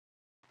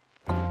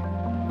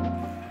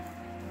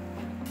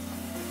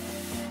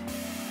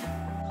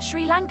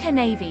Sri Lanka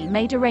Navy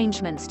made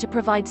arrangements to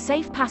provide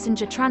safe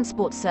passenger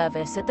transport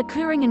service at the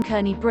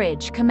Kurinchankerny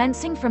Bridge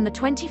commencing from the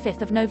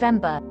 25th of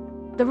November.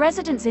 The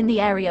residents in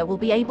the area will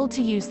be able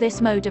to use this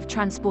mode of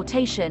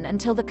transportation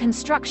until the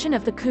construction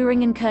of the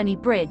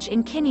Kurinchankerny Bridge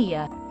in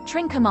Kinniya,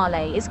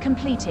 Trincomalee is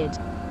completed.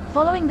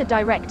 Following the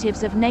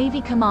directives of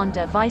Navy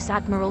Commander Vice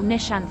Admiral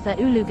Nishantha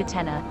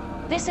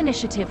Ulugatena, this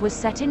initiative was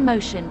set in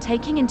motion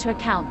taking into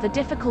account the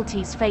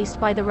difficulties faced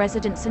by the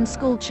residents and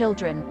school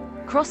children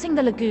crossing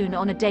the lagoon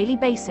on a daily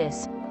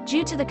basis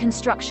due to the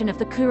construction of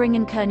the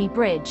Kurinchankerny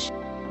Bridge.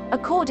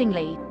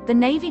 Accordingly, the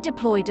Navy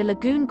deployed a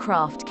lagoon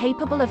craft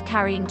capable of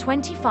carrying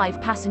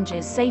 25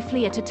 passengers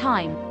safely at a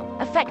time,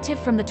 effective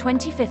from the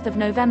 25th of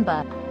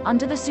November,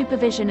 under the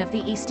supervision of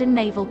the Eastern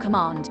Naval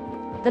Command.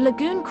 The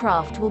lagoon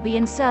craft will be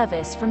in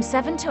service from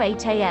 7 to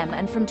 8 a.m.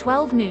 and from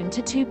 12 noon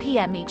to 2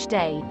 p.m. each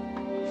day.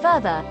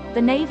 Further,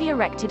 the Navy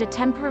erected a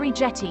temporary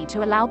jetty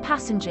to allow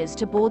passengers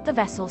to board the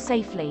vessel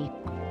safely.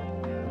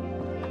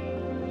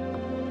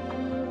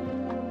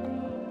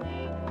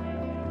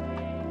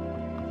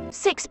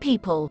 Six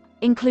people,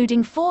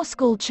 including 4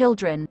 school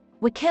children,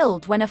 were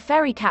killed when a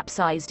ferry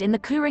capsized in the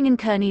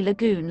Kurinchankerny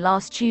Lagoon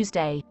last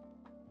Tuesday.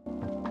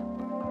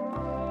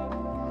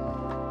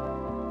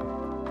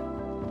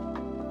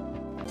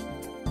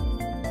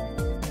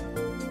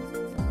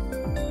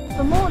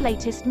 For more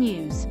latest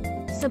news,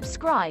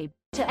 subscribe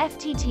to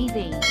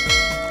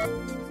FTTV.